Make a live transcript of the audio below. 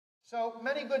So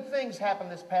many good things happened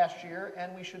this past year,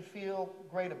 and we should feel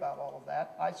great about all of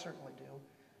that. I certainly do.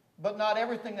 But not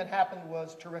everything that happened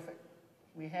was terrific.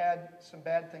 We had some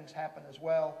bad things happen as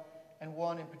well, and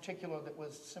one in particular that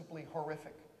was simply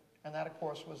horrific. And that, of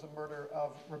course, was the murder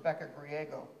of Rebecca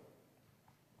Griego.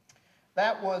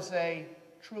 That was a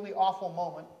truly awful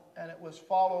moment, and it was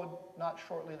followed not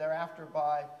shortly thereafter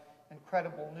by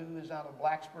incredible news out of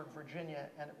Blacksburg, Virginia,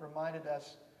 and it reminded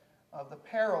us of the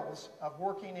perils of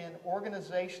working in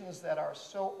organizations that are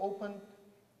so open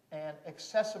and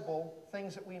accessible,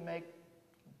 things that we make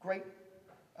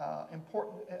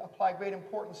apply great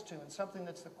importance to, and something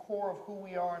that's the core of who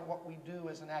we are and what we do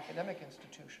as an academic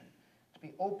institution, to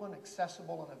be open,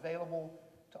 accessible, and available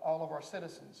to all of our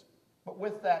citizens. But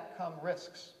with that come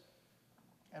risks.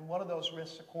 And one of those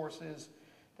risks, of course, is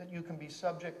that you can be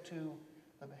subject to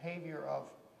the behavior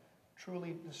of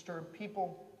truly disturbed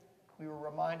people. We were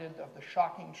reminded of the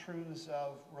shocking truths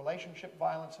of relationship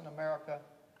violence in America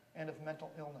and of mental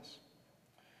illness.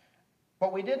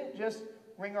 But we didn't just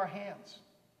wring our hands.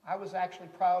 I was actually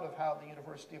proud of how the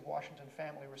University of Washington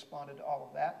family responded to all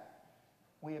of that.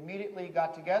 We immediately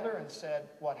got together and said,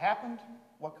 what happened?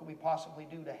 What could we possibly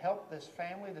do to help this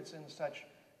family that's in such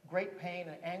great pain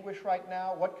and anguish right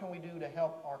now? What can we do to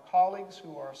help our colleagues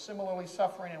who are similarly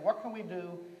suffering? And what can we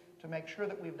do to make sure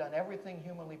that we've done everything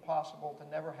humanly possible to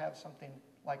never have something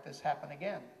like this happen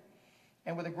again?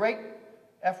 And with a great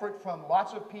effort from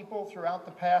lots of people throughout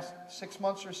the past 6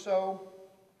 months or so,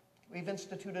 we've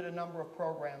instituted a number of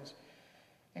programs,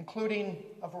 including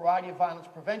a variety of violence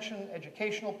prevention,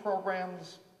 educational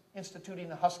programs, instituting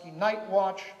the Husky Night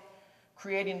Watch,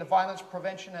 creating the Violence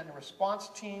Prevention and Response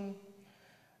Team,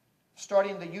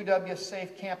 starting the UW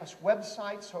Safe Campus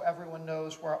website so everyone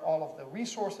knows where all of the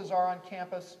resources are on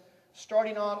campus,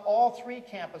 starting on all 3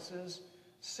 campuses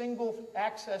single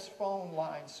access phone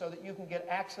lines so that you can get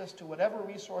access to whatever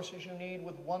resources you need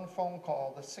with one phone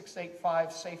call, the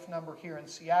 685-SAFE number here in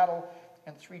Seattle,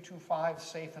 and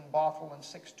 325-SAFE in Bothell, and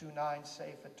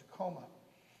 629-SAFE at Tacoma.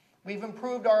 We've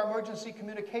improved our emergency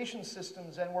communication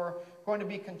systems, and we're going to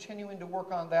be continuing to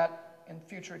work on that in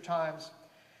future times.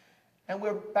 And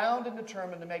we're bound and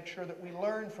determined to make sure that we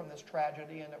learn from this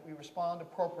tragedy and that we respond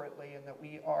appropriately and that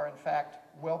we are, in fact,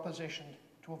 well-positioned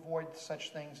to avoid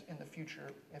such things in the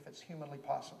future if it's humanly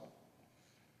possible.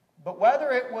 But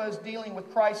whether it was dealing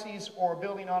with crises or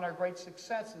building on our great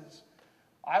successes,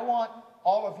 I want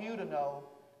all of you to know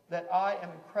that I am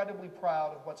incredibly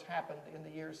proud of what's happened in the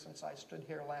years since I stood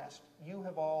here last. You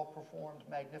have all performed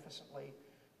magnificently,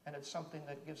 and it's something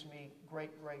that gives me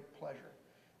great, great pleasure.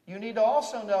 You need to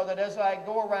also know that as I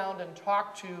go around and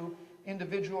talk to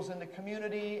individuals in the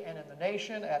community and in the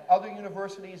nation, at other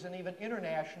universities, and even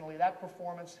internationally, that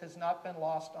performance has not been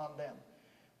lost on them.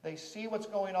 They see what's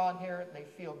going on here, they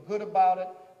feel good about it,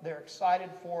 they're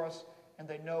excited for us, and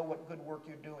they know what good work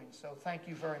you're doing. So thank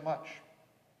you very much.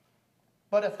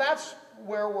 But if that's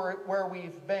where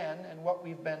we've been and what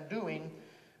we've been doing,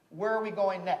 where are we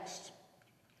going next?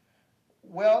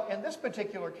 Well, in this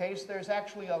particular case, there's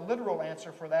actually a literal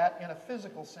answer for that in a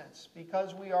physical sense,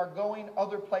 because we are going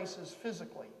other places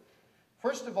physically.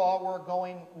 First of all, we're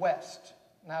going west.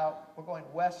 Now, we're going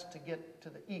west to get to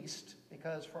the east,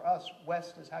 because for us,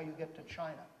 west is how you get to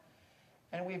China.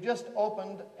 And we've just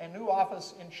opened a new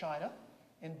office in China,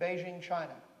 in Beijing,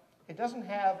 China. It doesn't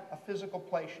have a physical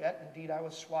place yet. Indeed, I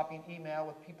was swapping email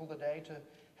with people today to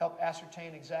help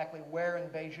ascertain exactly where in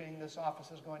Beijing this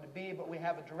office is going to be, but we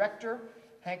have a director,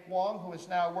 Hank Wong, who is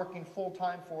now working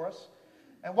full-time for us.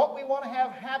 And what we want to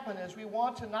have happen is we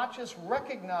want to not just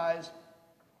recognize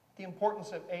the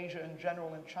importance of Asia in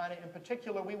general and China in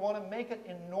particular, we want to make it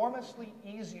enormously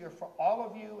easier for all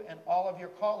of you and all of your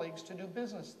colleagues to do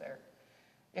business there.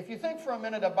 If you think for a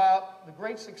minute about the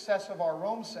great success of our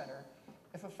Rome Center,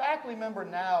 if a faculty member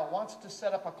now wants to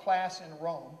set up a class in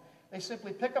Rome, they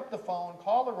simply pick up the phone,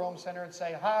 call the Rome Center and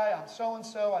say, hi, I'm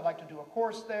so-and-so, I'd like to do a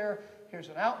course there, here's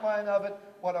an outline of it,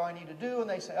 what do I need to do? And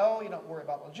they say, oh, you don't worry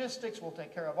about logistics, we'll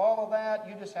take care of all of that,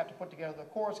 you just have to put together the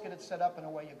course, get it set up, and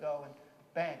away you go, and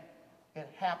bang, it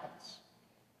happens.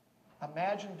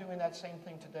 Imagine doing that same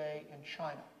thing today in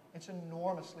China. It's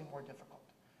enormously more difficult.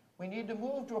 We need to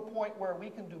move to a point where we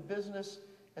can do business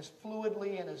as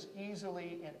fluidly and as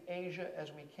easily in Asia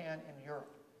as we can in Europe.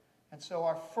 And so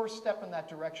our first step in that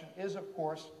direction is, of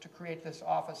course, to create this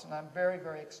office, and I'm very,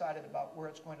 very excited about where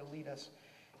it's going to lead us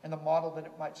and the model that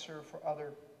it might serve for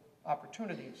other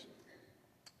opportunities.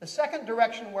 The second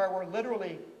direction where we're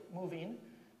literally moving,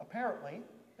 apparently,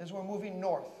 is we're moving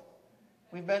north.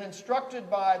 We've been instructed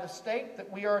by the state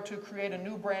that we are to create a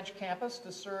new branch campus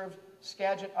to serve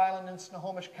Skagit Island and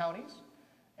Snohomish counties.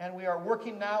 And we are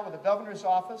working now with the governor's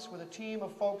office with a team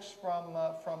of folks from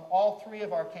all 3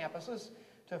 of our campuses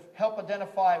to help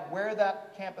identify where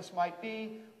that campus might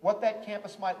be, what that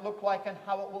campus might look like, and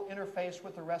how it will interface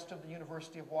with the rest of the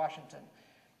University of Washington.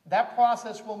 That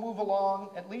process will move along,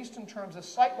 at least in terms of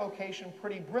site location,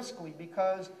 pretty briskly,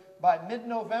 because by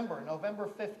mid-November, November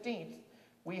 15th,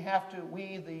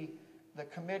 the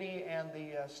committee and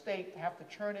the state have to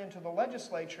turn into the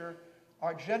legislature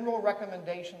our general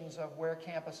recommendations of where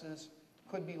campuses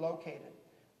could be located.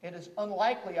 It is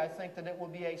unlikely, I think, that it will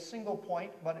be a single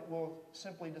point, but it will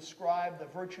simply describe the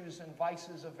virtues and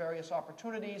vices of various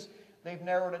opportunities. They've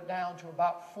narrowed it down to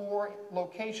about 4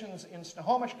 locations in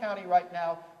Snohomish County right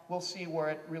now. We'll see where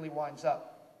it really winds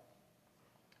up.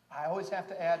 I always have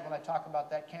to add when I talk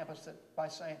about that campus by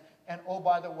saying, and oh,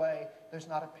 by the way, there's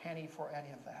not a penny for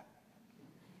any of that.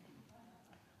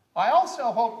 I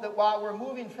also hope that while we're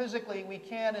moving physically, we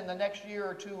can in the next year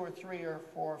or 2 or 3 or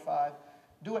 4 or 5,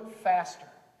 do it faster.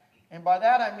 And by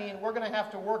that I mean we're going to have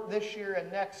to work this year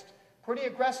and next pretty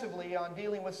aggressively on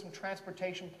dealing with some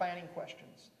transportation planning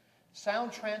questions.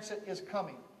 Sound transit is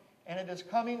coming, and it is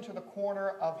coming to the corner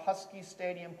of Husky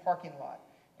Stadium parking lot.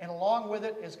 And along with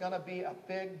it is going to be a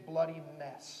big bloody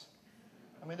mess.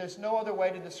 I mean, there's no other way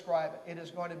to describe it. It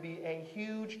is going to be a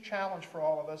huge challenge for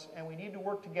all of us, and we need to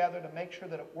work together to make sure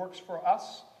that it works for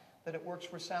us, that it works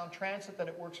for Sound Transit, that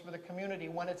it works for the community.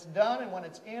 When it's done and when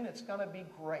it's in, it's going to be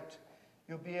great.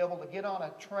 You'll be able to get on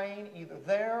a train either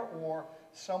there or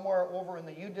somewhere over in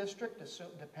the U District,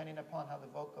 depending upon how the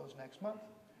vote goes next month.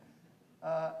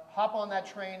 Hop on that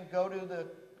train, go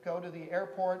to the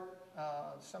airport,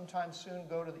 sometime soon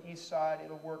go to the east side.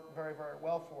 It'll work very, very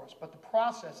well for us. But the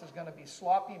process is going to be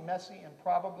sloppy, messy, and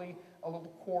probably a little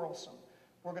quarrelsome.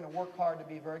 We're going to work hard to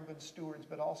be very good stewards,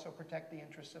 but also protect the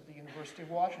interests of the University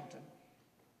of Washington.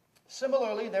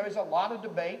 Similarly, there is a lot of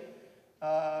debate,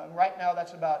 right now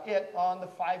that's about it, on the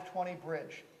 520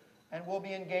 bridge. And we'll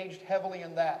be engaged heavily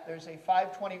in that. There's a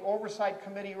 520 oversight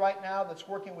committee right now that's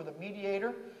working with a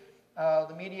mediator.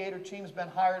 The mediator team's been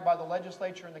hired by the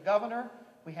legislature and the governor.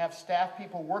 We have staff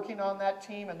people working on that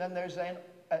team, and then there's a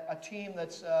team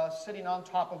that's sitting on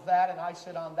top of that, and I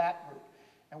sit on that group.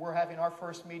 And we're having our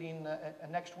first meeting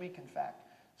next week, in fact.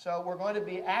 So we're going to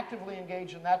be actively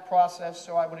engaged in that process,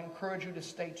 so I would encourage you to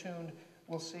stay tuned.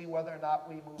 We'll see whether or not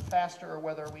we move faster or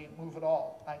whether we move at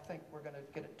all. I think we're going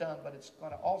to get it done, but it's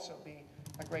going to also be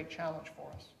a great challenge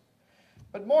for us.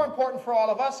 But more important for all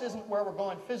of us isn't where we're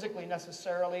going physically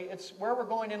necessarily, it's where we're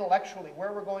going intellectually,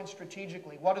 where we're going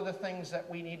strategically. What are the things that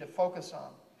we need to focus on?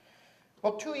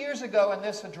 Well, 2 years ago in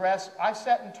this address, I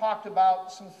sat and talked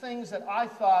about some things that I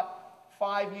thought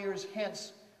 5 years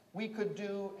hence we could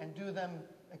do and do them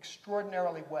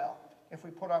extraordinarily well if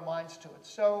we put our minds to it.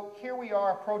 So here we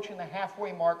are approaching the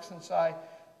halfway mark since I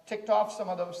ticked off some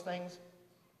of those things,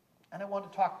 and I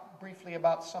want to talk briefly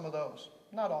about some of those,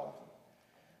 not all of them.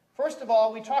 First of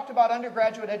all, we talked about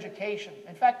undergraduate education.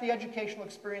 In fact, the educational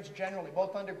experience generally,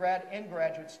 both undergrad and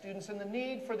graduate students, and the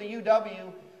need for the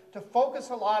UW to focus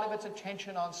a lot of its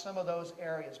attention on some of those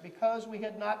areas because we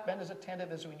had not been as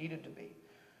attentive as we needed to be.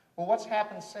 Well, what's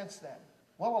happened since then?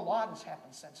 Well, a lot has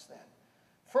happened since then.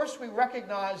 First, we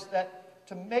recognized that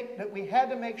we had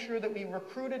to make sure that we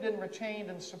recruited and retained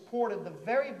and supported the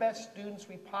very best students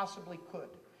we possibly could.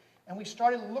 And we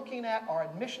started looking at our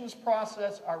admissions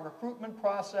process, our recruitment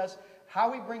process,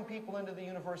 how we bring people into the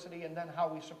university, and then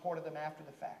how we supported them after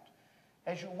the fact.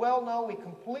 As you well know, we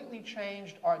completely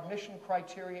changed our admission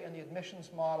criteria and the admissions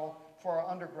model for our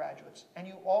undergraduates. And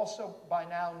you also, by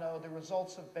now, know the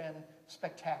results have been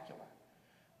spectacular.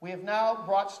 We have now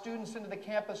brought students into the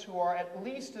campus who are at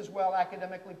least as well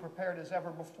academically prepared as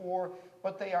ever before,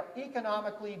 but they are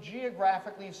economically,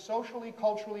 geographically, socially,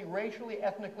 culturally, racially,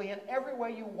 ethnically, in every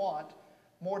way you want,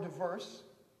 more diverse.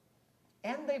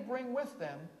 And they bring with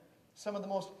them some of the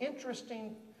most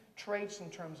interesting traits in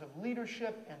terms of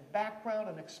leadership and background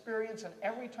and experience. And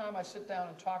every time I sit down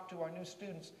and talk to our new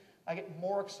students, I get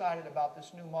more excited about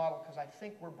this new model because I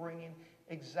think we're bringing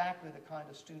exactly the kind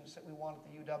of students that we want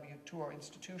at the UW to our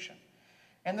institution.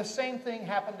 And the same thing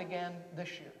happened again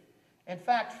this year. In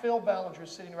fact, Phil Ballinger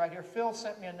is sitting right here. Phil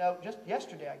sent me a note just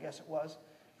yesterday, I guess it was.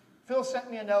 Phil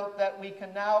sent me a note that we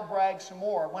can now brag some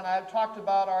more. When I talked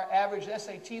about our average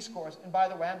SAT scores, and by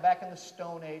the way, I'm back in the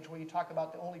Stone Age where you talk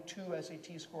about the only 2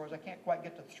 SAT scores. I can't quite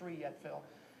get to 3 yet, Phil.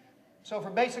 So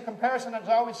for basic comparison, I was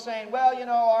always saying, well, you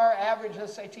know, our average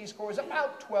SAT score is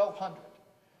about 1,200.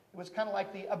 It was kind of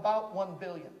like the about 1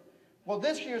 billion. Well,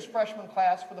 this year's freshman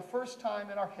class, for the first time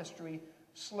in our history,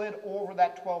 slid over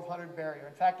that 1,200 barrier.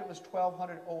 In fact, it was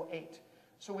 1,208.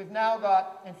 So we've now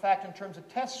got, in fact, in terms of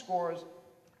test scores,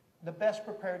 the best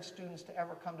prepared students to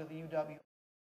ever come to the UW.